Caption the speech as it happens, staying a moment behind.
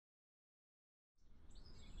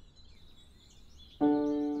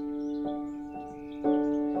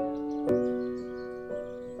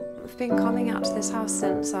been coming out to this house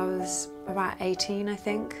since I was about 18, I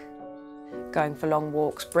think. Going for long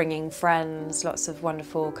walks, bringing friends, lots of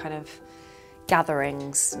wonderful kind of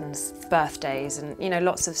gatherings and birthdays and, you know,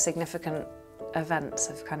 lots of significant events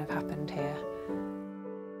have kind of happened here.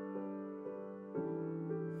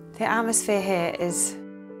 The atmosphere here is,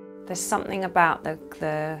 there's something about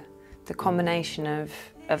the combination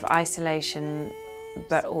of isolation,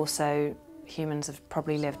 but also humans have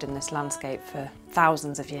probably lived in this landscape for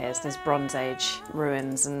thousands of years. There's Bronze Age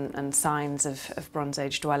ruins and signs of Bronze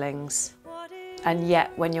Age dwellings. And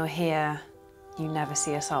yet, when you're here, you never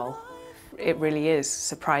see a soul. It really is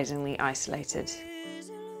surprisingly isolated.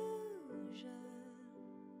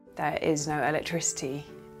 There is no electricity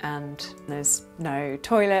and there's no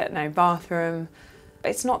toilet, no bathroom.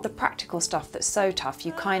 It's not the practical stuff that's so tough.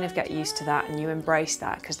 You kind of get used to that and you embrace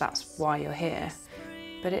that because that's why you're here.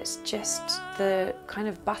 But it's just the kind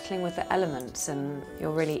of battling with the elements, and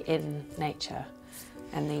you're really in nature.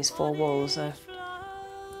 And these four walls are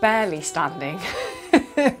barely standing.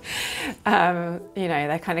 You know,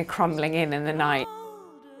 they're kind of crumbling in the night.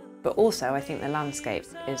 But also I think the landscape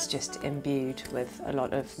is just imbued with a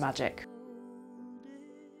lot of magic.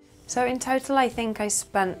 So in total I think I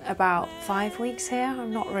spent about 5 weeks here.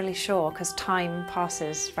 I'm not really sure because time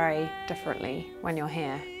passes very differently when you're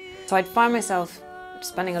here. So I'd find myself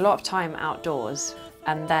spending a lot of time outdoors,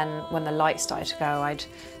 and then when the light started to go I'd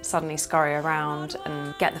suddenly scurry around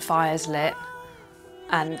and get the fires lit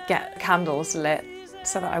and get candles lit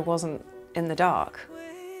so that I wasn't in the dark.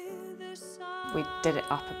 We did it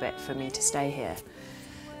up a bit for me to stay here.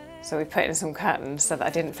 So we put in some curtains so that I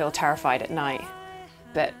didn't feel terrified at night.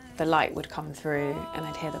 But the light would come through and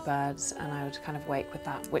I'd hear the birds and I would kind of wake with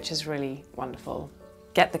that, which is really wonderful.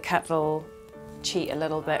 Get the kettle, cheat a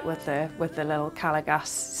little bit with the little Calagas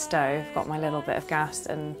stove, got my little bit of gas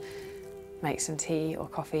and make some tea or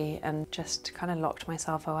coffee and just kind of locked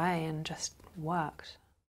myself away and just worked.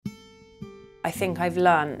 I think I've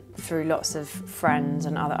learned through lots of friends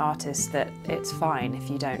and other artists that it's fine if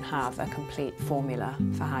you don't have a complete formula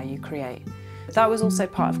for how you create. That was also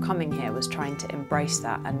part of coming here, was trying to embrace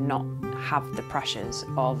that and not have the pressures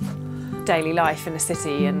of daily life in a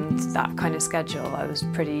city and that kind of schedule. I was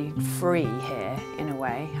pretty free here in a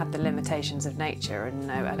way, had the limitations of nature and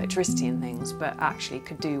no electricity and things, but actually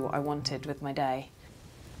could do what I wanted with my day.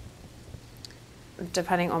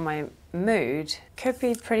 Depending on my mood, could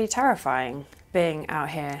be pretty terrifying being out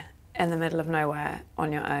here in the middle of nowhere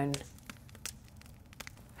on your own.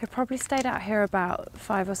 I probably stayed out here about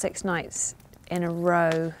 5 or 6 nights in a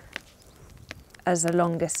row as the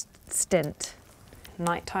longest stint.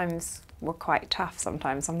 Night times were quite tough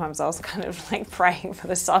sometimes. Sometimes I was kind of like praying for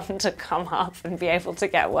the sun to come up and be able to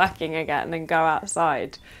get working again and go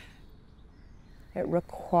outside. It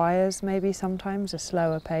requires maybe sometimes a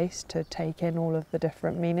slower pace to take in all of the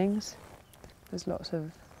different meanings. There's lots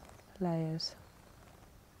of layers.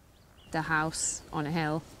 The house on a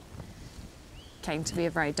hill came to be a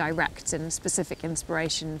very direct and specific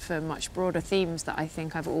inspiration for much broader themes that I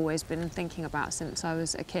think I've always been thinking about since I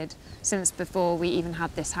was a kid, since before we even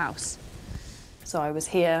had this house. So I was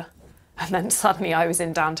here and then suddenly I was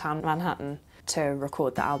in downtown Manhattan to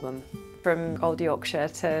record the album. From Old Yorkshire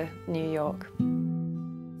to New York.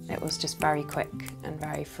 It was just very quick and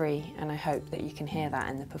very free, and I hope that you can hear that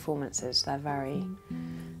in the performances. They're very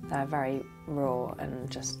raw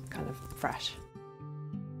and just kind of fresh.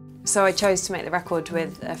 So I chose to make the record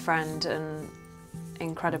with a friend and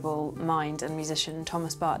incredible mind and musician,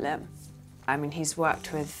 Thomas Bartlett. I mean, he's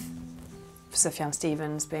worked with Sufjan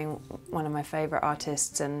Stevens, being one of my favourite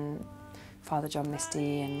artists, and Father John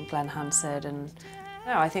Misty and Glenn Hansard, and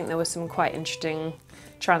I think there was some quite interesting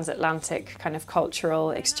transatlantic kind of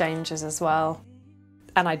cultural exchanges as well.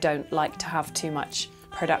 And I don't like to have too much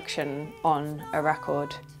production on a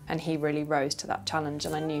record, and he really rose to that challenge,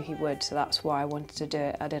 and I knew he would, so that's why I wanted to do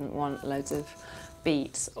it. I didn't want loads of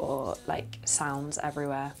beats or like sounds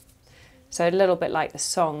everywhere. So a little bit like the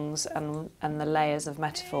songs and the layers of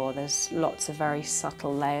metaphor, there's lots of very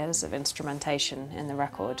subtle layers of instrumentation in the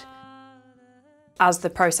record. As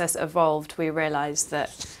the process evolved, we realised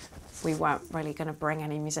that we weren't really going to bring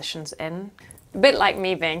any musicians in. A bit like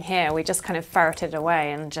me being here, we just kind of ferreted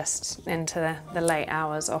away and just into the late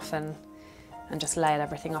hours often and just laid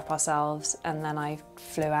everything up ourselves. And then I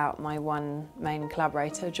flew out my one main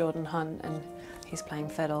collaborator, Jordan Hunt, and he's playing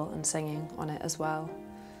fiddle and singing on it as well.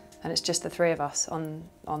 And it's just the three of us on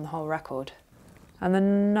the whole record. And the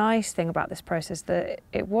nice thing about this process is that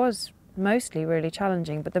it was mostly really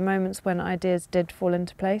challenging, but the moments when ideas did fall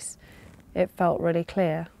into place, it felt really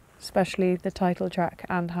clear, especially the title track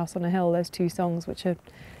and House on a Hill, those two songs which are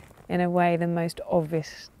in a way the most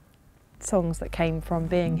obvious songs that came from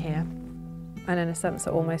being here, and in a sense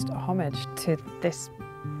are almost a homage to this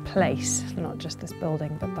place, not just this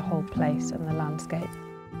building, but the whole place and the landscape.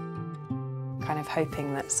 Kind of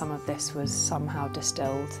hoping that some of this was somehow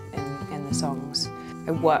distilled in the songs.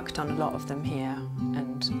 I worked on a lot of them here,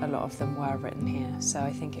 and a lot of them were written here, so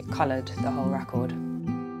I think it coloured the whole record.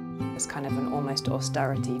 There's kind of an almost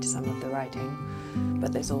austerity to some of the writing,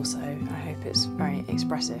 but there's also, I hope it's very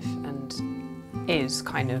expressive and is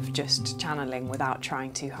kind of just channeling without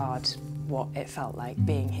trying too hard what it felt like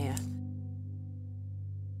being here.